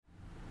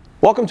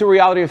Welcome to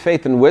Reality of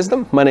Faith and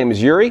Wisdom. My name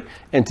is Yuri,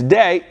 and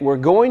today we're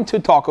going to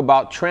talk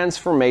about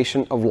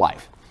transformation of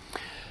life.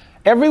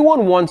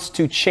 Everyone wants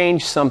to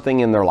change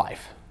something in their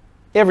life.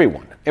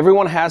 Everyone.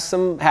 Everyone has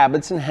some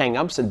habits and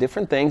hang-ups and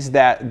different things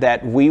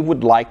that we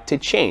would like to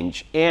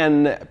change.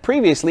 And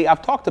previously,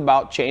 I've talked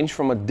about change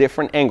from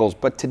different angles,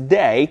 but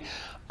today,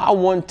 I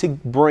want to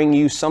bring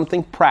you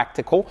something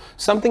practical,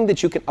 something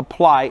that you can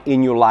apply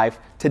in your life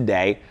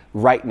today,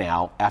 right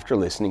now, after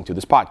listening to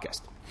this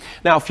podcast.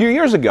 Now, a few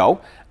years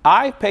ago,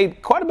 I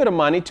paid quite a bit of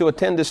money to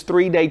attend this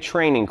 3-day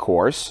training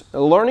course,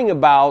 learning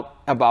about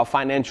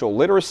financial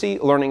literacy,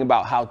 learning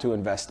about how to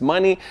invest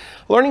money,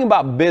 learning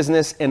about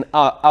business and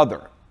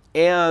other.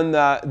 And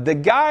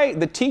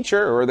the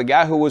teacher or the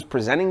guy who was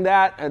presenting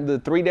that at the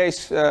 3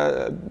 days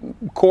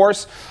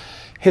course,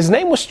 his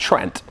name was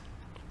Trent.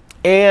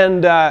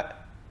 And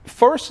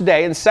first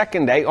day and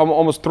second day,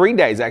 almost 3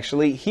 days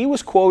actually, he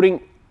was quoting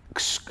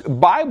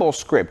Bible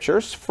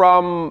scriptures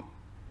from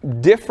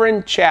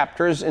different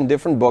chapters in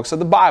different books of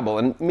the Bible.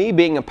 And me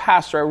being a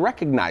pastor, I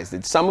recognized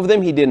it. Some of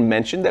them he didn't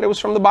mention that it was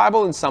from the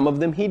Bible, and some of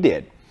them he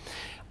did.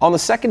 On the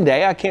second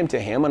day, I came to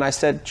him and I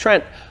said,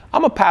 Trent,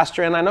 I'm a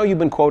pastor and I know you've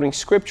been quoting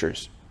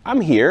scriptures. I'm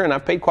here and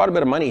I've paid quite a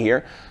bit of money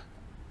here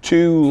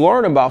to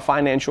learn about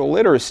financial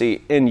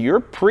literacy, and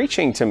you're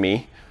preaching to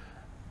me.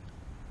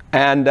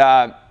 And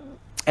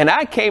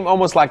I came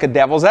almost like a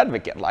devil's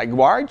advocate. Like,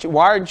 why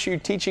aren't you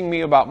teaching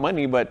me about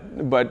money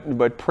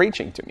but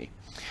preaching to me?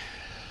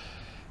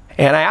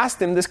 And I asked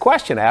him this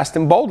question. I asked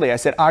him boldly. I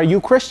said, are you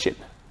Christian?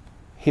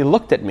 He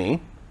looked at me.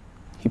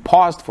 He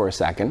paused for a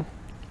second.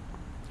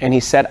 And he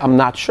said, I'm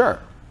not sure.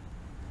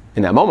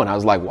 In that moment, I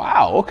was like,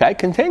 wow, okay,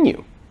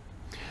 continue.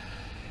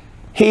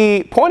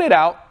 He pointed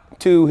out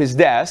to his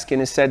desk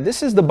and he said,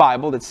 this is the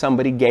Bible that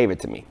somebody gave it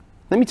to me.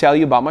 Let me tell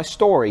you about my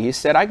story. He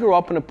said, I grew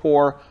up in a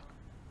poor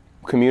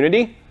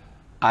community.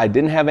 I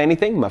didn't have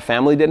anything. My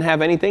family didn't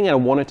have anything. And I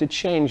wanted to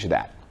change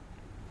that.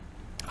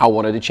 I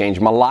wanted to change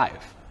my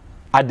life.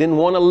 I didn't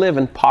want to live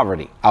in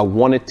poverty. I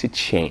wanted to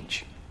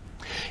change.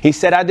 He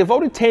said, I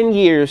devoted 10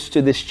 years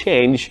to this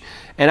change,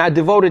 and I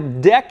devoted a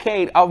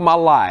decade of my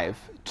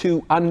life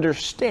to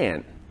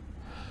understand,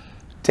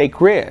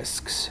 take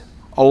risks,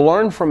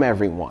 learn from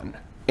everyone,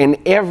 and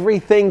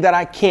everything that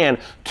I can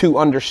to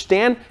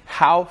understand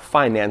how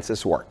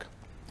finances work.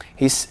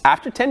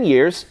 After 10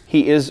 years,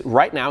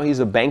 right now he's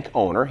a bank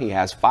owner. He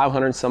has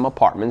 500 some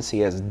apartments. He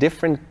has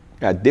different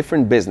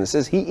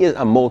businesses. He is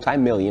a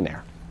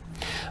multimillionaire.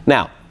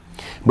 Now,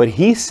 but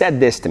he said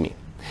this to me.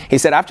 He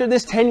said, after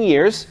this 10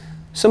 years,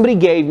 somebody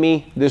gave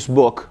me this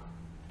book,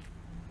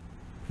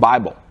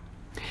 Bible.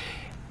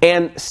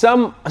 And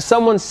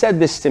someone said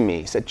this to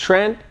me. He said,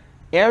 Trent,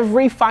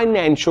 every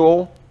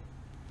financial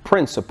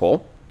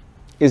principle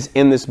is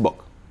in this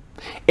book.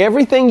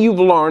 Everything you've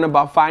learned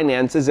about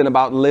finances and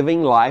about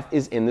living life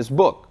is in this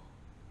book.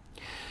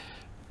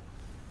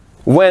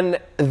 When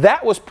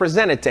that was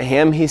presented to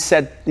him, he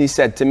said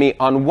to me,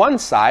 on one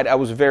side, I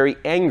was very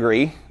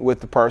angry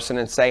with the person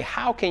and say,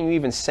 how can you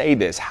even say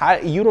this?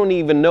 You don't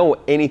even know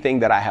anything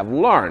that I have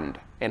learned.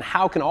 And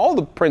how can all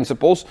the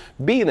principles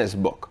be in this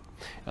book?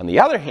 On the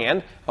other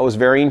hand, I was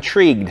very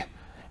intrigued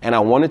and I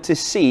wanted to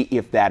see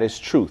if that is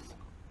truth.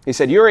 He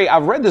said, Yuri,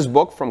 I've read this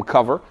book from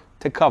cover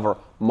to cover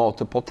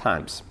multiple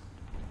times.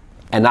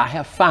 And I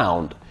have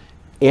found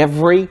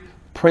every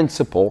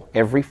principle,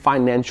 every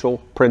financial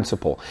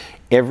principle,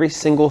 every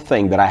single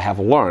thing that I have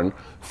learned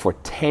for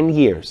 10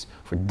 years,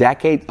 for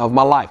decades of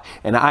my life.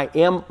 And I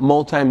am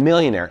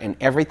multimillionaire, and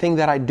everything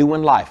that I do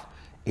in life,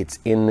 it's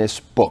in this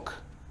book.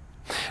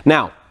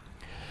 Now,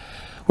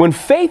 when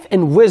faith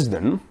and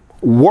wisdom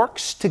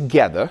works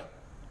together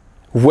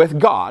with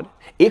God,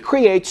 it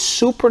creates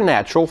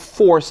supernatural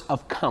force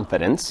of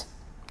confidence,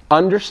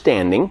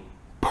 understanding,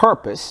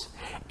 purpose,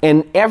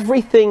 and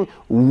everything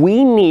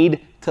we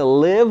need to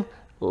live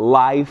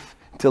life,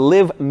 to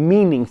live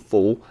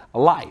meaningful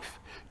life,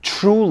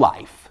 true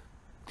life.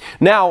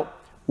 Now,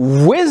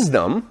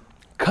 wisdom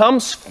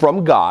comes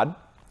from God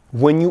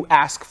when you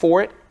ask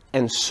for it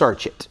and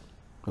search it.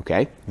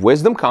 Okay?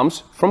 Wisdom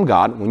comes from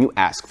God when you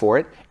ask for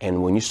it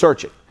and when you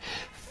search it.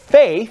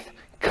 Faith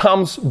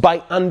comes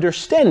by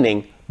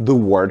understanding the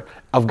Word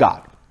of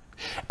God.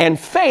 And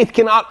faith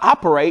cannot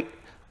operate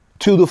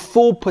to the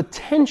full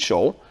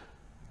potential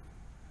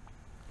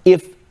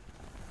if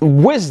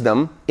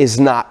wisdom is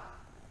not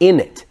in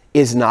it,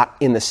 is not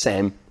in the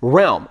same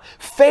realm.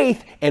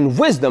 Faith and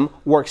wisdom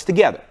works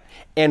together.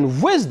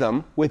 And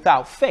wisdom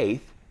without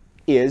faith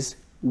is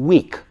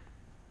weak.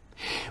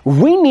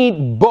 We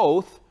need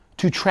both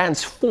to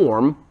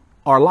transform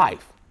our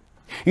life.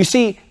 You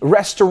see,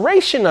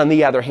 restoration, on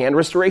the other hand,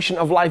 restoration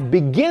of life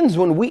begins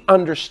when we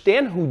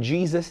understand who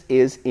Jesus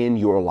is in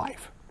your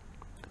life.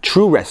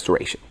 True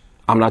restoration.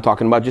 I'm not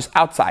talking about just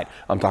outside.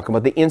 I'm talking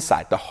about the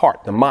inside, the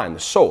heart, the mind, the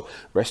soul.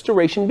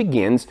 Restoration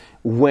begins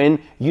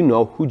when you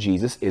know who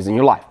Jesus is in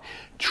your life.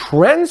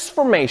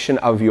 Transformation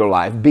of your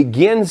life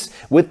begins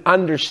with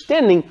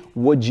understanding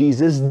what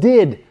Jesus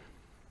did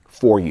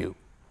for you.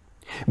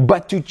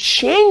 But to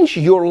change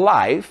your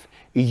life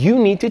you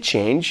need to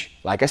change,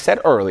 like I said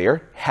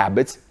earlier,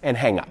 habits and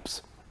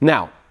hang-ups.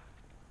 Now,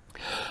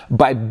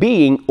 by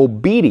being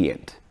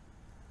obedient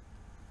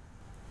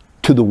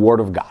to the Word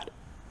of God.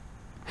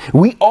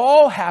 We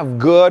all have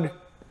good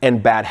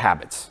and bad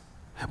habits.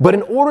 But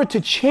in order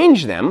to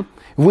change them,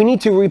 we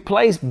need to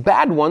replace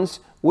bad ones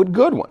with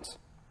good ones.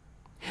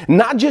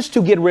 Not just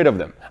to get rid of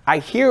them. I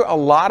hear a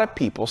lot of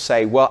people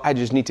say, well, I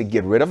just need to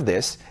get rid of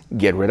this,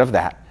 get rid of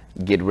that,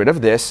 get rid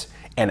of this,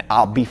 and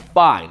I'll be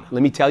fine.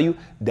 Let me tell you,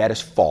 that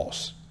is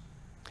false.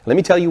 Let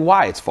me tell you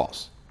why it's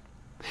false.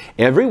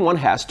 Everyone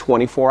has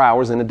 24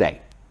 hours in a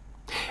day.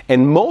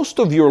 And most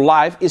of your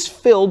life is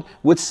filled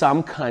with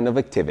some kind of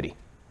activity.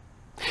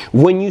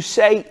 When you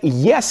say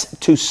yes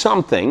to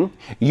something,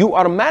 you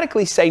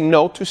automatically say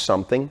no to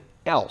something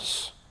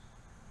else.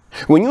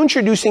 When you're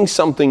introducing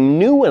something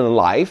new in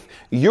life,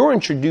 you're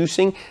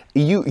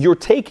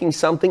taking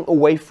something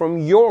away from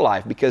your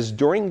life because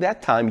during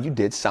that time you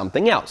did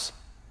something else.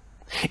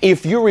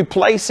 If you're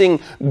replacing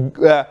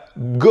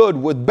good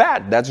with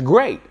bad, that's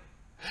great.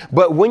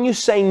 But when you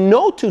say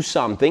no to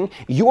something,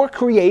 you're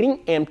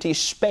creating empty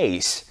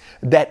space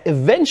that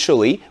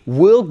eventually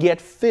will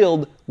get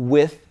filled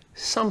with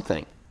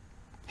something.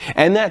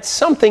 And that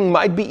something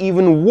might be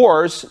even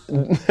worse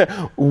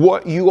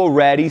what you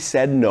already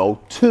said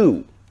no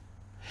to.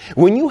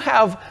 When you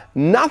have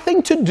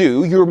nothing to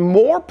do, you're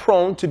more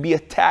prone to be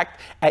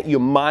attacked at your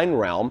mind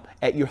realm,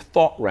 at your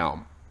thought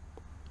realm.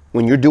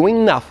 When you're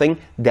doing nothing,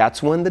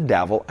 that's when the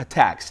devil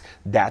attacks.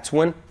 That's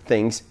when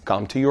things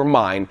come to your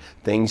mind.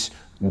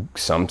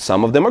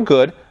 Some of them are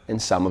good and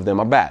some of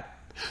them are bad.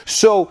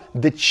 So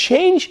the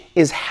change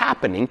is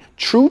happening,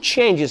 true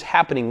change is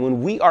happening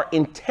when we are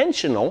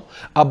intentional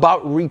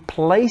about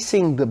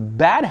replacing the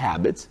bad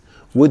habits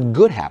with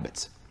good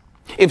habits.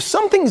 If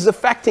something is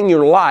affecting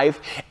your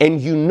life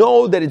and you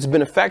know that it's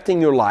been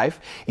affecting your life,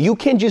 you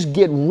can't just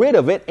get rid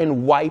of it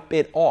and wipe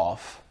it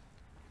off.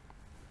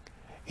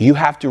 You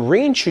have to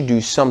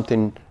reintroduce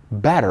something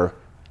better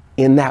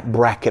in that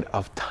bracket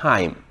of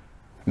time.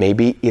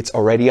 Maybe it's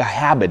already a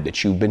habit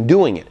that you've been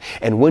doing it.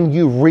 And when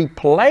you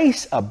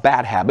replace a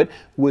bad habit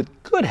with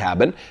good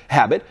habit,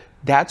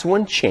 that's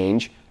when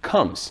change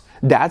comes.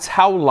 That's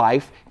how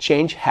life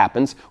change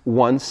happens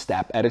one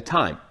step at a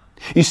time.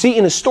 You see,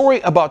 in a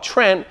story about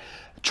Trent,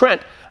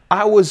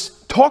 I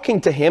was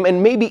talking to him,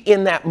 and maybe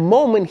in that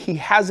moment he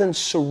hasn't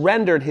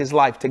surrendered his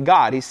life to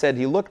God. He said,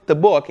 he looked at the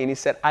book and he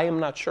said, I am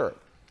not sure.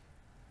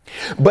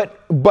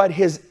 But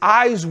his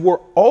eyes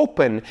were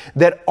open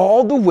that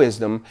all the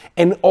wisdom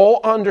and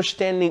all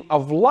understanding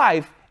of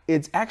life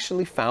is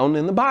actually found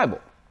in the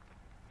Bible.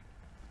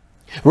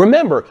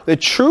 Remember, the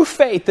true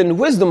faith and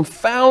wisdom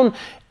found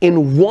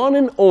in one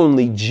and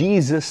only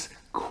Jesus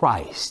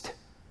Christ.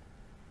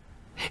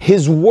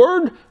 His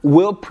word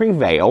will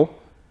prevail.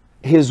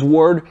 His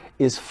word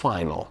is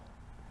final.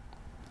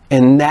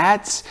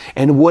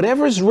 And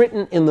whatever is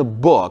written in the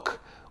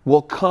book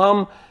will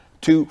come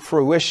to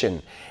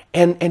fruition.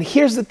 And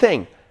here's the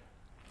thing.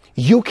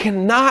 You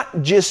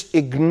cannot just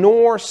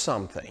ignore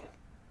something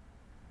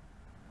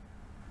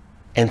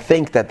and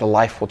think that the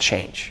life will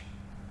change.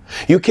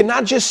 You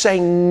cannot just say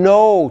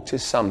no to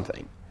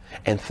something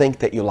and think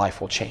that your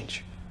life will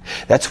change.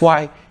 That's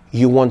why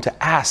you want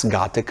to ask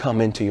God to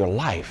come into your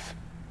life.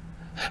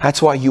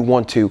 That's why you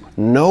want to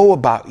know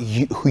about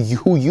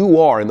who you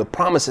are and the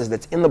promises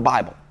that's in the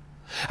Bible.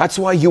 That's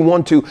why you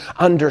want to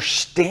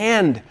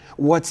understand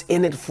what's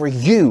in it for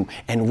you.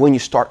 And when you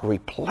start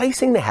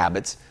replacing the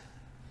habits,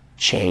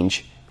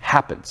 change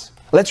happens.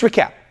 Let's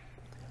recap.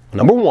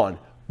 Number one,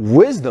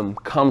 wisdom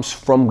comes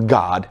from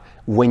God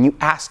when you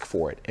ask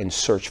for it and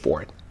search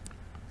for it.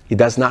 It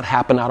does not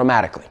happen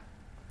automatically.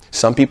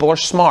 Some people are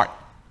smart.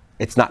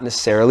 It's not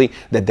necessarily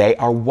that they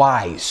are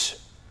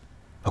wise.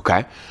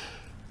 Okay?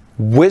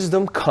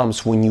 Wisdom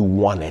comes when you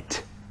want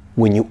it,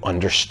 when you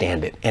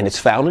understand it. And it's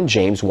found in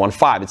James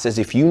 1:5. It says,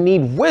 if you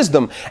need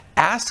wisdom,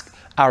 ask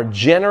our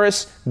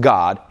generous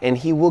God and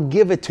he will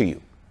give it to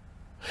you.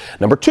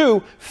 Number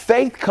two,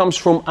 faith comes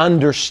from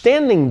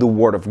understanding the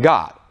Word of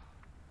God.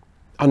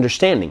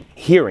 Understanding,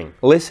 hearing,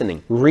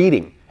 listening,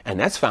 reading. And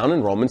that's found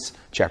in Romans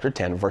chapter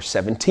 10, verse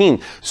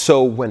 17.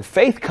 So when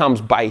faith comes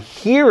by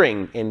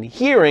hearing and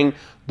hearing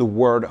the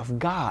Word of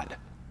God.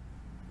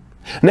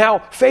 Now,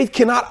 faith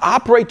cannot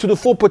operate to the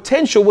full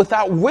potential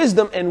without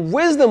wisdom, and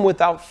wisdom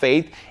without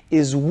faith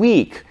is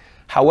weak.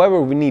 However,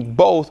 we need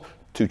both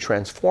to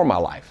transform our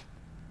life.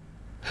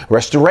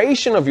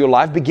 Restoration of your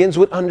life begins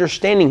with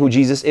understanding who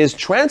Jesus is.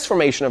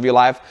 Transformation of your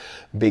life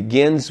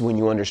begins when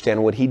you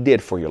understand what He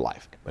did for your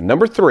life. But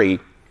number three,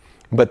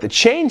 but the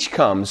change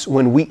comes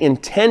when we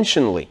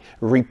intentionally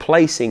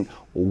replacing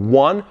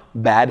one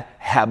bad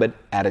habit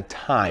at a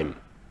time.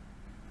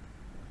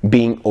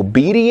 Being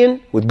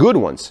obedient with good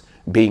ones,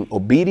 being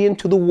obedient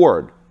to the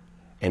Word,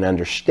 and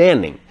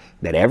understanding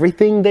that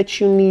everything that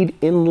you need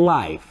in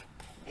life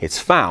is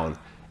found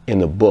in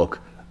the book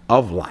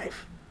of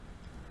life.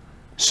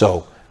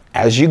 So,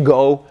 as you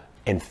go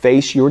and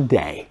face your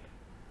day,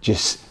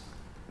 just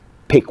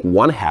pick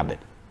one habit.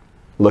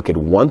 Look at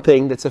one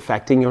thing that's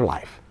affecting your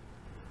life.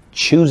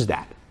 Choose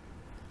that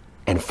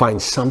and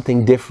find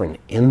something different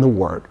in the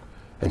Word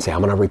and say,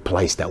 I'm going to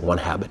replace that one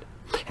habit.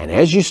 And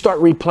as you start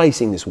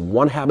replacing this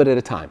one habit at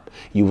a time,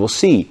 you will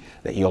see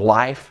that your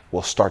life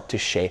will start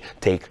to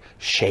take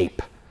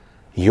shape.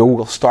 You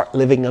will start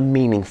living a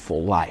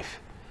meaningful life.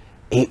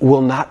 It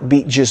will not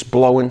be just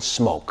blowing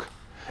smoke.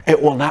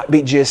 It will not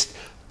be just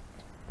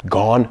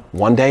gone.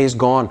 One day is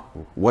gone.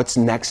 What's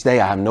next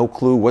day? I have no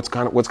clue what's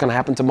going to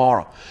happen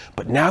tomorrow.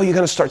 But now you're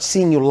going to start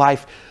seeing your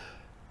life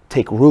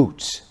take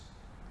roots.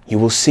 You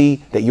will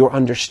see that your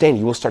understanding,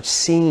 you will start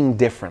seeing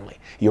differently.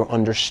 Your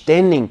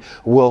understanding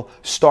will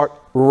start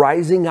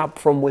rising up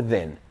from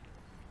within.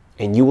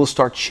 And you will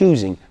start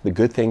choosing the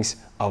good things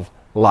of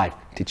life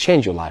to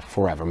change your life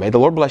forever. May the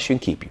Lord bless you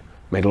and keep you.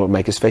 May the Lord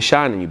make His face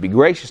shine on you, be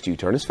gracious to you,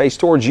 turn His face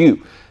towards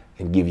you,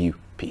 and give you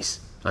peace.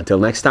 Until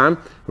next time,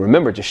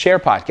 remember to share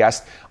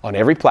podcasts on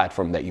every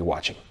platform that you're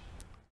watching.